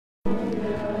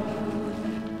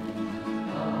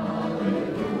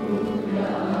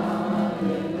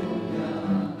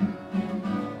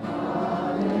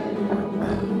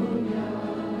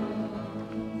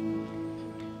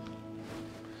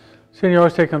Señor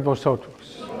esté con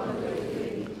vosotros.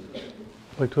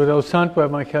 Lectura del Santo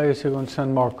Evangelio según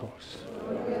San Marcos.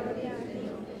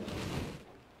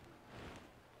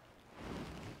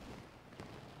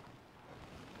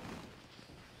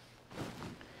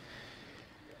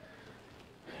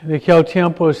 De aquel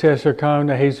tiempo se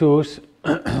acercaron a Jesús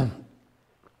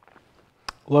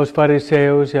los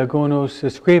fariseos y algunos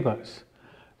escribas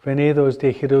venidos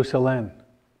de Jerusalén.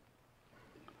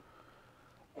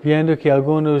 Viendo que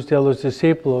algunos de los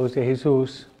discípulos de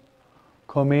Jesús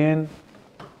comían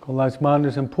con las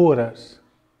manos impuras,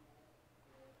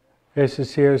 es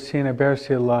decir, sin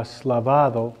haberse las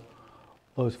lavado,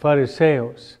 los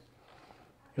fariseos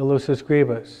y los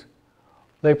escribas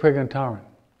le preguntaron: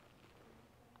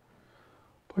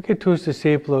 ¿por qué tus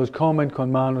discípulos comen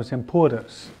con manos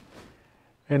impuras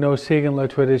y no siguen la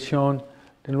tradición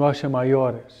de nuestros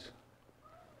mayores?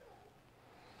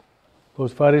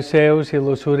 Los fariseos y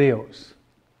los judíos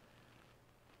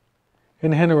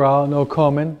en general no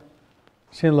comen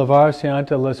sin lavarse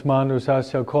antes las manos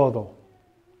hacia el codo,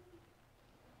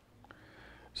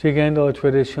 siguiendo la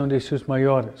tradición de sus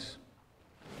mayores.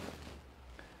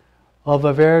 Al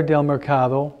volver del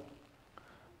mercado,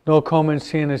 no comen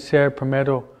sin hacer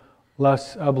primero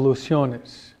las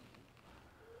abluciones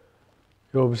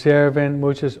y observen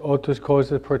muchas otras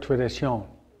cosas por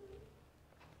tradición,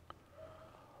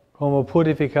 como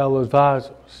purificar los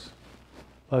vasos,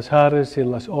 las jarras y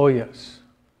las ollas.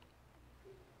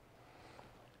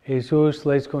 Jesús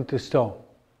les contestó: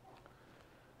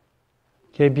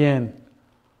 qué bien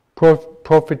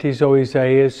profetizó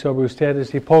Isaías sobre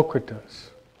ustedes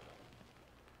hipócritas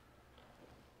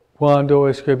cuando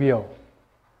escribió: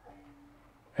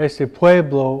 este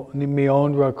pueblo me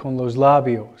honra con los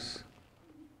labios,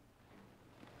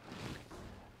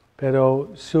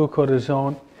 pero su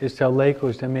corazón está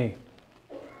lejos de mí.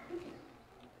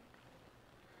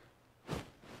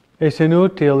 Es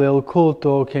inútil el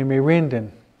culto que me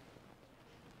rinden,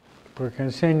 porque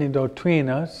enseñan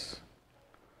doctrinas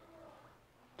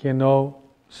que no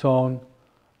son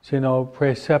sino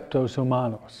preceptos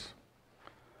humanos.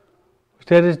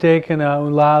 Ustedes dejan a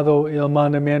un lado el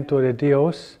mandamiento de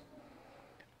Dios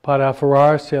para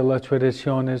aferrarse a las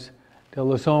tradiciones de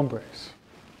los hombres.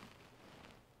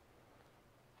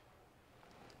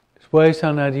 Después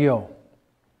añadió: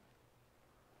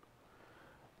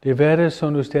 de veras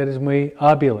son ustedes muy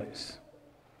hábiles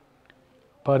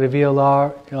para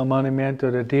violar el mandamiento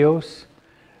de Dios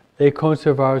y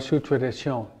conservar su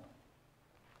tradición.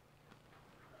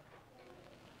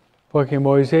 Porque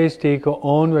Moisés dijo: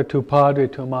 honra a tu padre y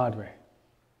tu madre.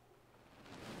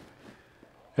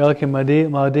 El que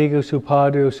maldiga a su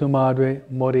padre o su madre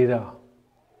morirá.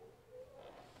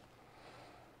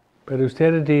 Pero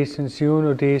ustedes dicen: si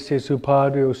uno dice a su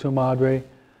padre o su madre,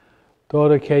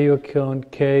 todo aquello con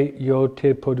que yo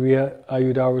te podría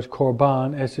ayudar es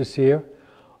corbán, es decir,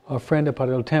 ofrenda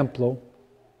para el templo,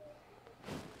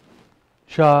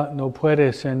 ya no puede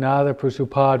hacer nada por su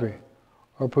padre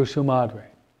o por su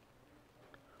madre.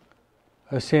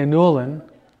 Así anulan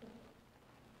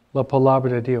la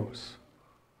palabra de Dios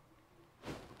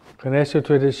con esa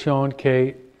tradición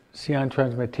que se han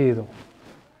transmitido.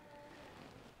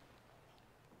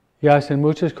 Y hacen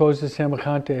muchas cosas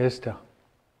semejantes a esta.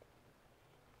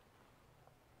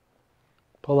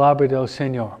 Palabra del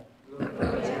Señor.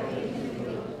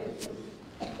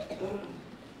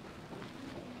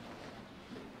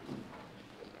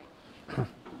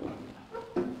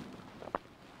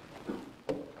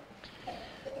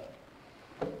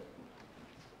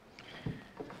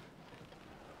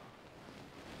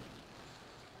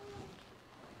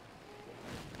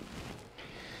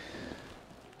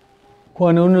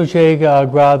 Cuando uno llega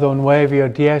al grado 9 o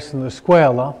 10 en la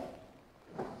escuela,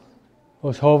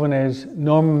 los jóvenes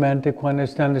normalmente cuando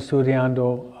están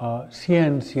estudiando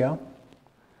ciencia,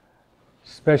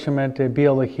 especialmente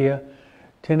biología,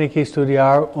 tienen que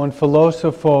estudiar un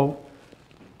filósofo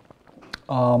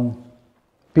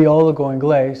biólogo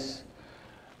inglés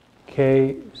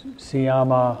que se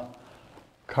llama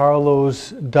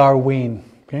Carlos Darwin.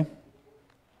 ¿Okay?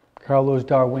 Carlos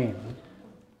Darwin.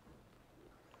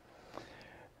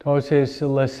 Entonces,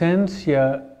 la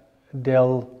esencia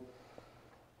de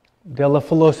la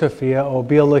filosofía o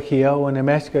biología, o una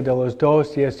mezcla de los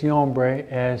dos y ese hombre,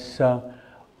 es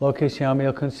lo que se llama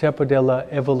el concepto de la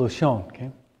evolución.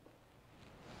 ¿Okay?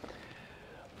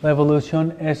 La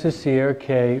evolución es decir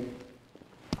que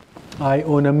hay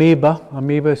una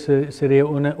amoeba sería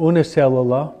una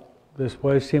célula,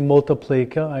 después se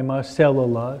multiplica, hay más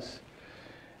células,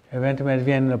 eventualmente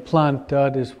viene una planta,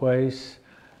 después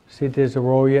se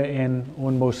desarrolla en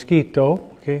un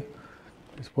mosquito, ¿okay?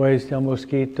 Después del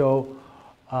mosquito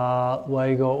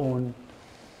luego un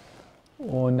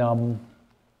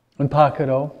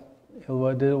pájaro,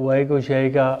 luego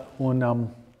llega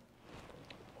un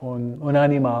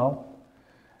animal,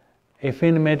 y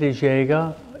finalmente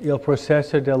llega el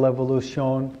proceso de la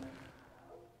evolución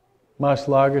más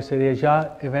largo, sería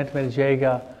ya eventualmente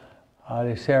llega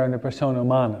a ser una persona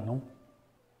humana, ¿no?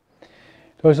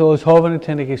 Entonces los jóvenes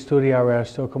tienen que estudiar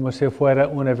esto como si fuera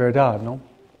una verdad, ¿no?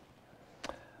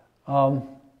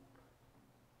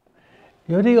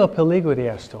 Yo digo el peligro de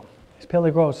esto, es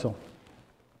peligroso.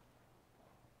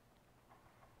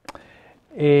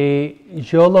 Y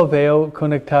yo lo veo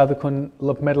conectado con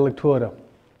la primera lectura,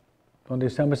 donde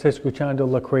estamos escuchando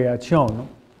la creación,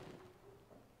 ¿no?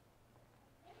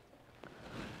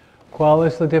 ¿Cuál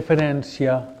es la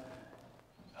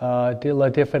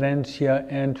diferencia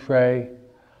entre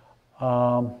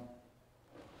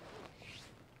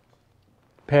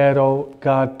perro,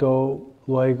 gato,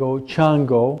 luego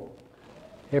chango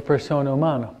y persona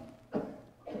humana?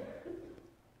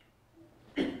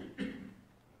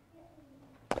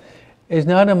 Es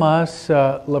nada más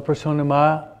la persona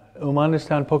humana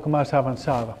está un poco más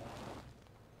avanzada.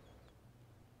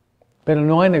 Pero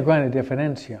no hay una gran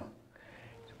diferencia.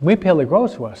 Muy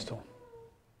peligroso esto.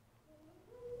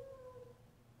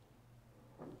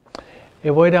 Y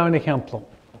voy a dar un ejemplo.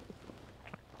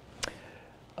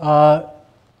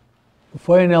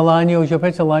 Fue en el año, yo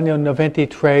pienso el año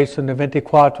 93 o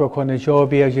 94, cuando yo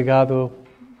había llegado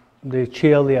de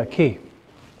Chile aquí.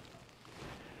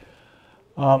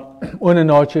 Una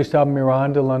noche estaba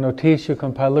mirando la noticia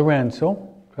con Padre Lorenzo,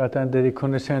 tratando de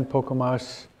conocer un poco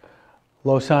más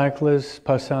Los Ángeles,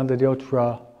 pasando de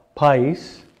otro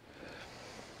país.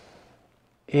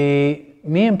 Y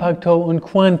me impactó un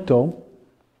cuento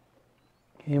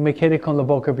y me quedé con la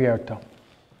boca abierta.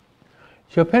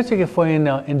 Yo pensé que fue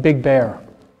en Big Bear.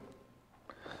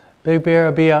 Big Bear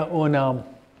había una,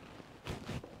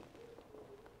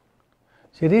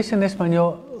 ¿se dice en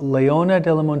español leona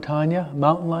de la montaña?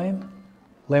 Mountain lion?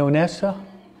 Leonesa?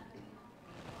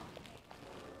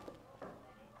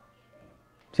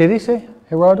 ¿Se dice,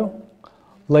 Gerardo?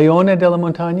 Leona de la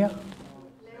montaña?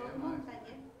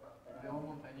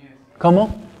 ¿Cómo?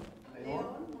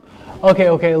 Ok,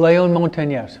 león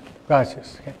montañés.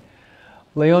 Gracias. Okay.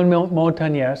 León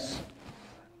montañés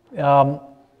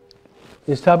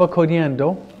estaba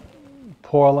corriendo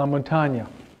por la montaña.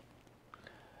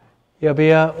 Y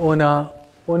había una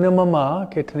mamá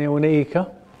que tenía una hija,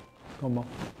 como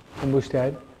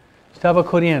usted, estaba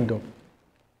corriendo.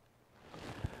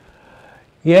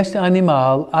 Y este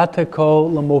animal atacó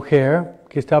a la mujer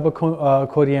que estaba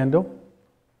corriendo,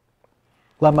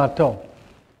 la mató.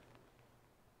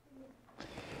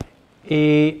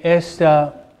 Y este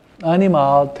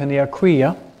animal tenía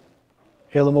cría,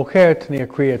 y la mujer tenía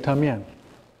cría también.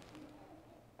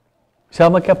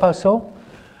 ¿Saben qué pasó?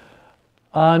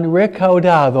 Han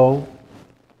recaudado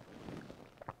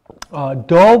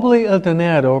doble el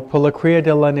dinero por la cría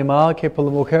del animal que por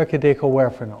la mujer que dejó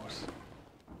huérfanos.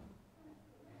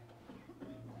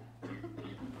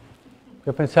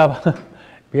 Yo pensaba,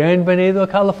 bienvenido a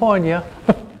California.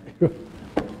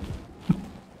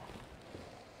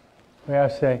 Fue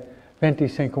hace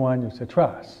 25 años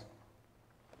atrás.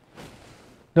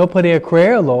 No podía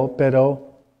creerlo,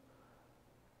 pero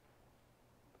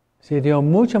se dio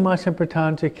mucha más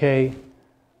importancia que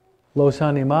los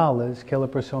animales que la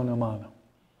persona humana.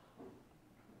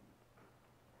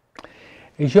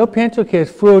 Y yo pienso que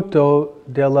es fruto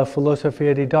de la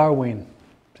filosofía de Darwin.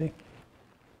 ¿Sí?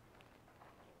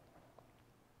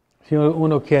 Si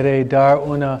uno quiere dar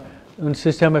un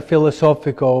sistema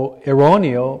filosófico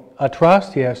erróneo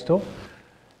atrás de esto,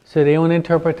 sería una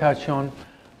interpretación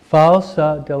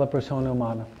falsa de la persona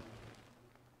humana.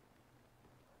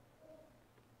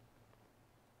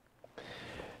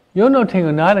 Yo no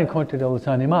tengo nada en contra de los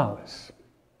animales.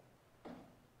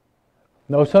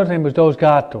 Nosotros tenemos 2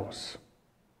 gatos.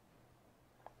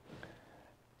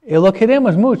 Y lo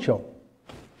queremos mucho.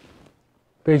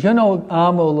 Pero yo no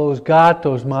amo los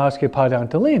gatos más que Padre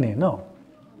Antolini, no.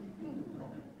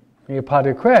 Y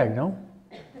Padre Craig, ¿no?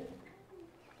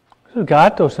 Los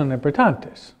gatos son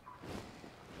importantes.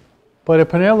 Pero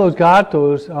poner los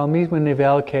gatos al mismo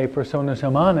nivel que personas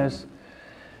humanas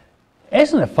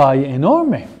es una falla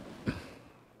enorme.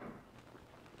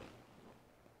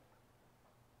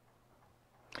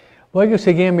 Luego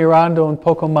seguí mirando un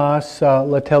poco más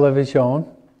la televisión.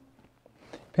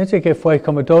 Pensé que fue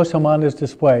como 2 semanas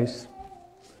después,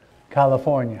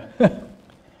 California.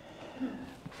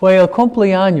 Fue el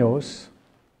cumpleaños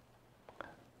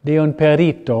de un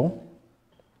perrito.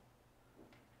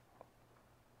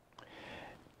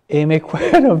 Y me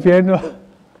acuerdo viendo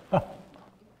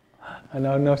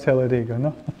No, no se lo digo,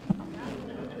 ¿no?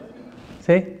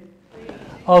 ¿Sí?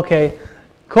 Ok.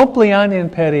 Cumpleaños en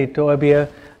perrito. Había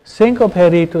 5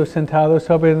 perritos sentados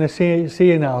sobre una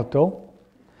silla en alto,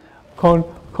 con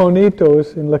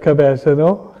conitos en la cabeza,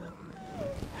 ¿no?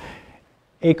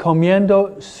 Y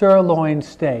comiendo sirloin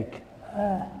steak.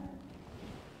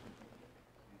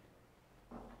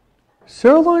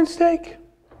 Sirloin steak?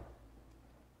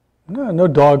 No, no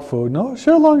dog food, no,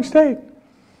 sirloin steak.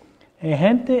 Y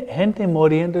gente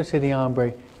muriéndose de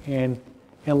hambre en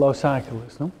Los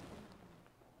Ángeles, ¿no?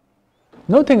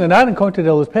 No tengo nada en contra de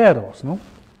los perros, ¿no?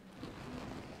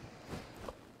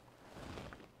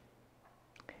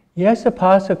 Y eso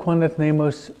pasa cuando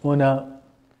tenemos una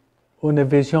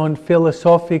visión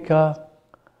filosófica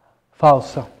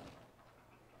falsa.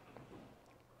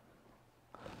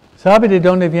 ¿Sabe de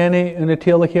dónde viene una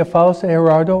teología falsa,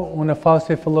 Gerardo? Una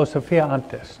falsa filosofía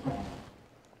antes.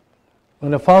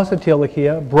 Una falsa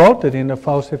teología brota de una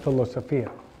falsa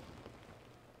filosofía.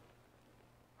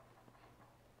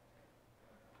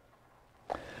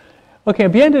 Ok,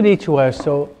 habiendo dicho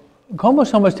eso, ¿cómo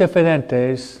somos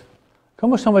diferentes?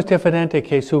 ¿Cómo somos diferentes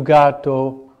que su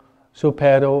gato, su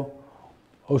perro,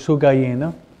 o su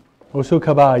gallina, o su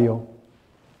caballo,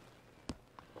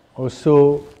 o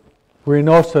su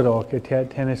rinoceronte que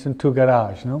tienes en tu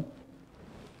garage, ¿no?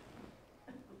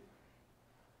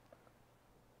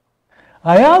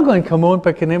 Hay algo en común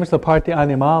porque tenemos la parte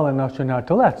animal en nuestra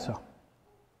naturaleza.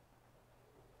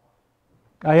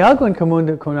 Hay algo en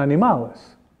común con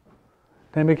animales.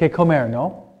 Tenemos que comer,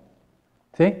 ¿no?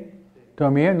 ¿Sí?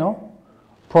 Dormir, ¿no?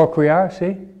 Procrear,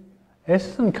 ¿sí?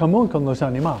 Eso es en común con los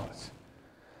animales.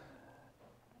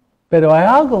 Pero hay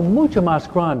algo mucho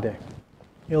más grande.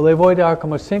 Yo le voy a dar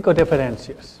como 5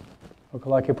 diferencias,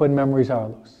 para que puedan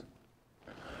memorizarlos.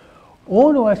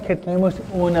 Uno es que tenemos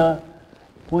una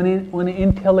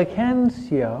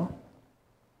inteligencia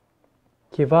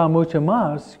que va mucho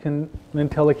más que la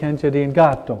inteligencia de un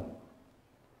gato.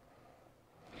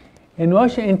 En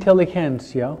nuestra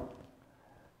inteligencia,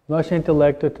 nuestro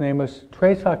intelecto, tenemos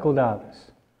 3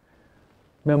 facultades: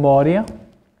 memoria,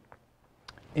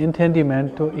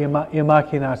 entendimiento y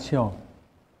imaginación.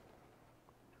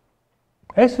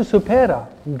 Eso supera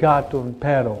un gato, un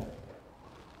perro,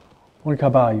 un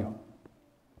caballo.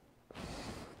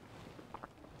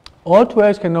 Otro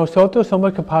es que nosotros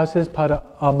somos capaces para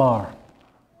amar.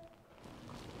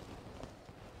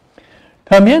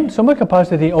 También somos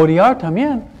capaces de odiar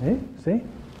también. ¿Sí?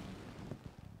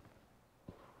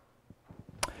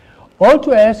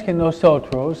 Otro es que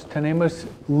nosotros tenemos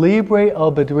libre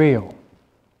albedrío.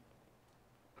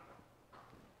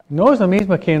 No es lo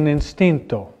mismo que un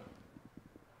instinto.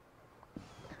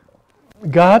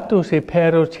 Gatos y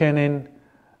perros tienen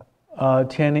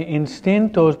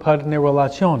instintos para tener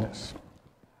relaciones.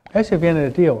 Eso viene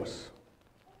de Dios.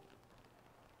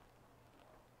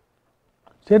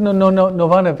 No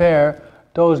van a ver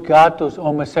 2 gatos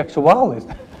homosexuales.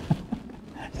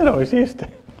 Eso no existe.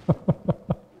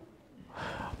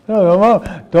 No,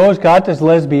 2 gatas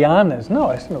lesbianas.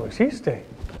 No, eso no existe.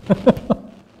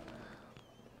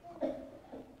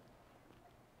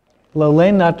 La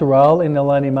ley natural en el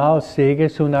animal sigue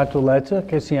su naturaleza,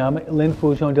 que se llama la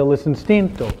infusión de los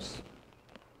instintos.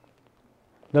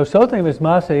 Nosotros tenemos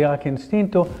más allá que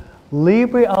instinto,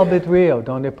 libre albedrío,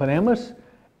 donde podemos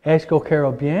escoger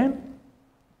el bien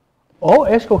o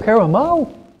escoger el mal.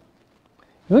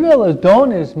 Uno de los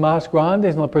dones más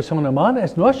grandes en la persona humana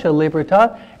es nuestra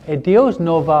libertad, y Dios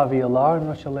no va a violar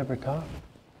nuestra libertad.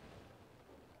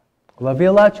 La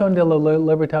violación de la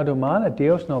libertad humana,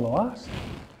 Dios no lo hace,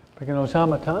 porque nos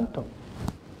ama tanto.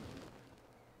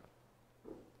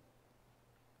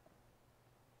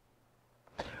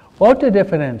 Otra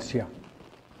diferencia.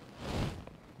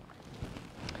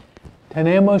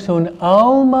 Tenemos un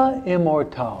alma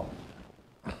inmortal.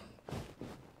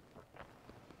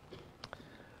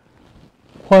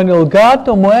 Cuando el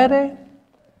gato muere,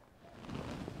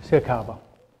 se acaba.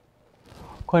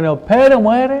 Cuando el perro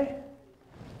muere,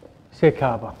 se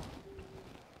acaba.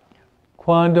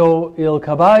 Cuando el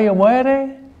caballo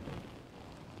muere,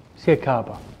 se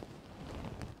acaba.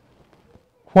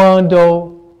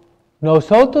 Cuando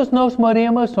nosotros nos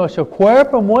morimos, nuestro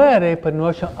cuerpo muere, pero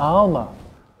nuestra alma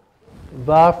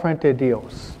va frente a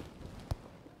Dios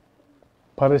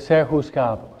para ser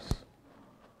juzgados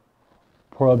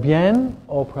por el bien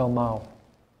o por el mal.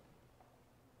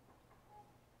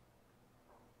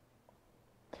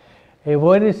 Y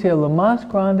voy a decir, lo más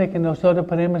grande que nosotros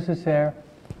podemos hacer,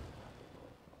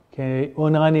 que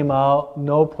un animal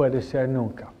no puede ser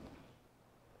nunca.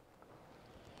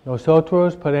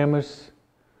 Nosotros podemos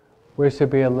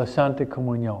recibir la Santa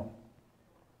Comunión.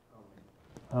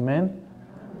 Amén.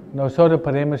 Nosotros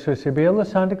podemos recibir la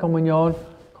Santa Comunión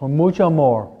con mucho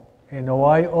amor. Y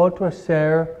no hay otro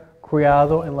ser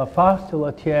creado en la faz de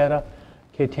la tierra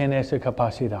que tiene esa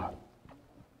capacidad.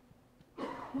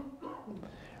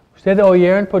 Ustedes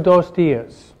oyeron por 2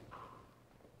 días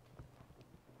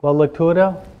la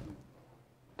lectura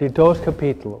de 2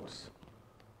 capítulos.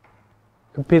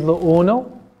 Capítulo 1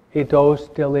 y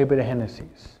 2 del libro de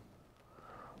Génesis.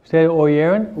 Ustedes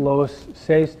oyeron los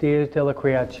 6 días de la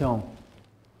creación.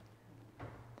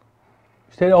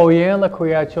 Ustedes oyeron la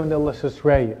creación de las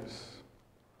estrellas,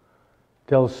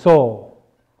 del sol,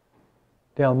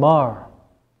 del mar,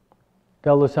 de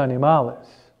los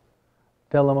animales,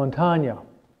 de la montaña,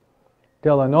 de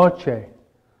la noche,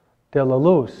 de la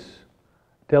luz,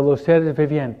 de los seres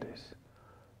vivientes.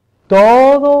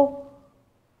 Todo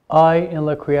hay en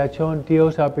la creación.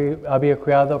 Dios había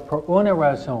creado por una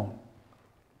razón,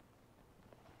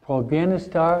 por el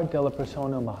bienestar de la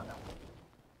persona humana.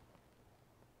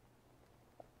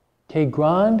 Qué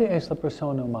grande es la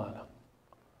persona humana.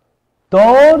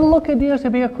 Todo lo que Dios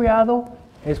había creado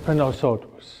es para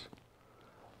nosotros,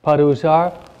 para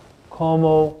usar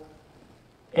como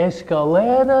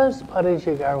escaleras para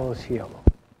llegar al cielo.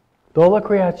 Toda la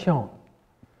creación.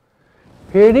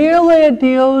 Pedirle a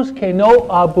Dios que no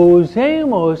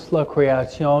abusemos la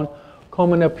creación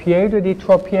como una piedra de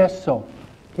tropiezo,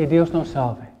 que Dios nos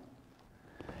salve.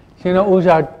 Sino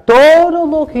usar todo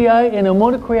lo que hay en el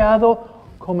mundo creado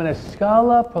como una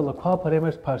escala por la cual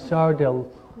podemos pasar de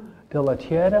la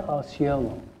tierra al cielo.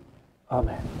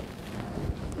 Amén.